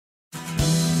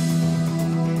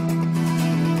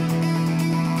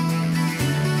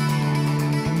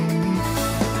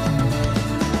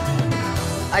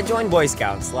I joined Boy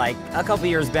Scouts like a couple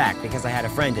years back because I had a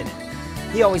friend in it.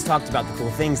 He always talked about the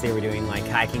cool things they were doing, like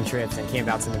hiking trips and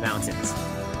campouts in the mountains.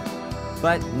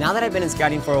 But now that I've been in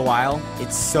scouting for a while,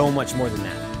 it's so much more than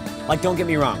that. Like, don't get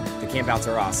me wrong, the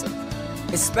campouts are awesome.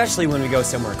 Especially when we go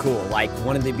somewhere cool, like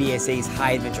one of the BSA's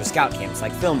high adventure scout camps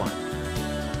like Philmont,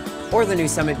 or the new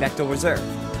Summit Bechtel Reserve.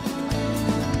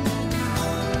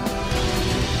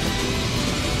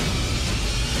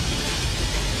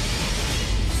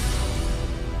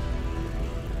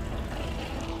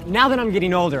 Now that I'm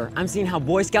getting older, I'm seeing how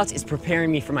Boy Scouts is preparing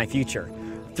me for my future.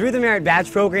 Through the Merit Badge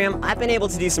program, I've been able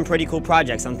to do some pretty cool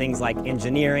projects on things like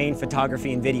engineering,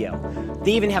 photography, and video.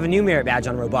 They even have a new Merit Badge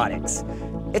on robotics.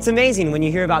 It's amazing when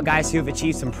you hear about guys who have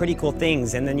achieved some pretty cool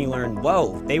things and then you learn,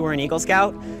 whoa, they were an Eagle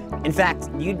Scout? In fact,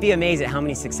 you'd be amazed at how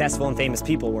many successful and famous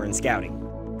people were in scouting.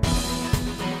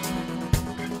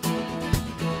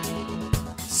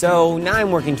 So now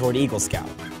I'm working toward Eagle Scout.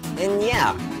 And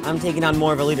yeah, I'm taking on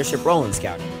more of a leadership role in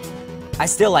scouting. I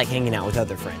still like hanging out with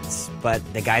other friends, but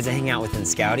the guys I hang out with in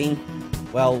scouting,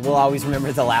 well, we'll always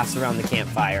remember the laughs around the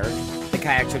campfire, the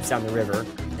kayak trips down the river,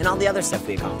 and all the other stuff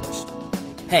we accomplished.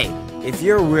 Hey, if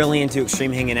you're really into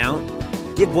extreme hanging out,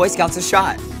 give Boy Scouts a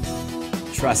shot.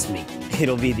 Trust me,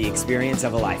 it'll be the experience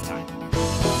of a lifetime.